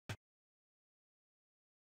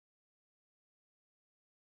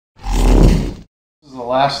This is the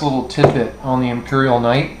last little tidbit on the Imperial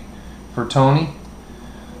Knight for Tony.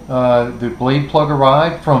 The blade plug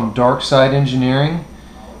arrived from Darkside Engineering.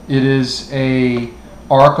 It is a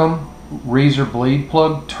Arkm Razor Blade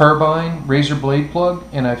Plug, Turbine Razor Blade Plug,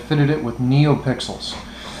 and I fitted it with Neopixels.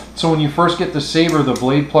 So when you first get the Saber, the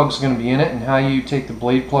blade plug is going to be in it, and how you take the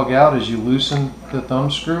blade plug out is you loosen the thumb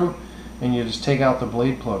screw and you just take out the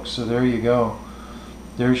blade plug. So there you go.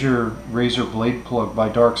 There's your Razor Blade Plug by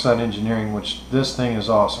Darkside Engineering, which this thing is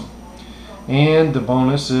awesome. And the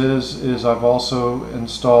bonus is I've also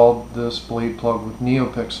installed this blade plug with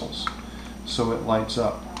Neopixels, so it lights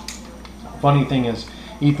up. Funny thing is,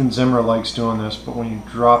 Ethan Zimmer likes doing this, but when you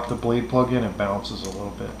drop the blade plug in, it bounces a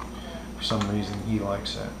little bit. For some reason, he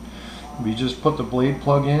likes that. We just put the blade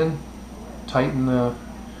plug in, tighten the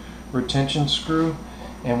retention screw,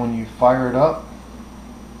 and when you fire it up,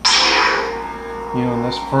 you know, in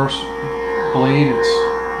this first blade,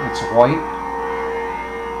 it's white.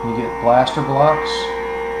 You get blaster blocks.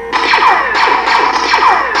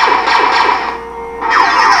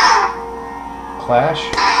 Clash.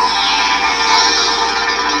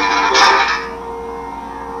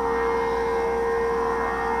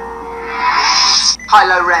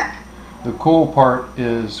 High-low Ren. The cool part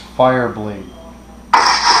is fire blade.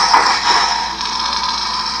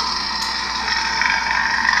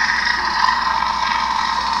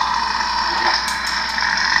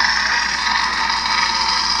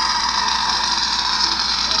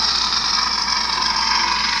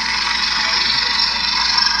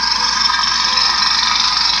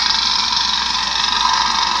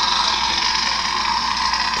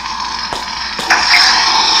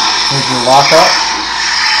 There's your lockup.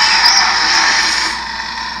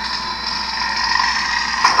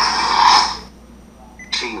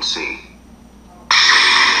 Teensy.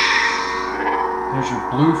 There's your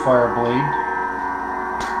blue fire blade.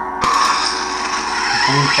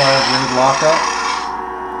 Blue fire blade lockup.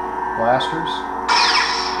 Blasters.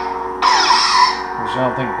 Which I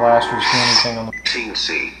don't think blasters do anything on the.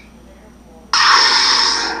 Teensy.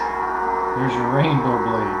 Here's your rainbow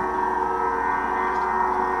blade.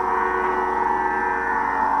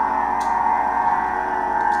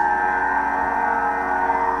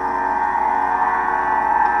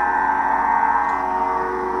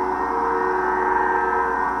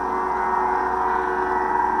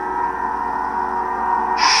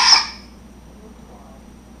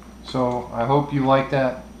 So I hope you like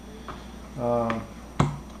that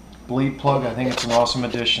blade plug. I think it's an awesome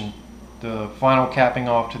addition. The final capping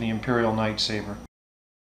off to the Imperial Lightsaber.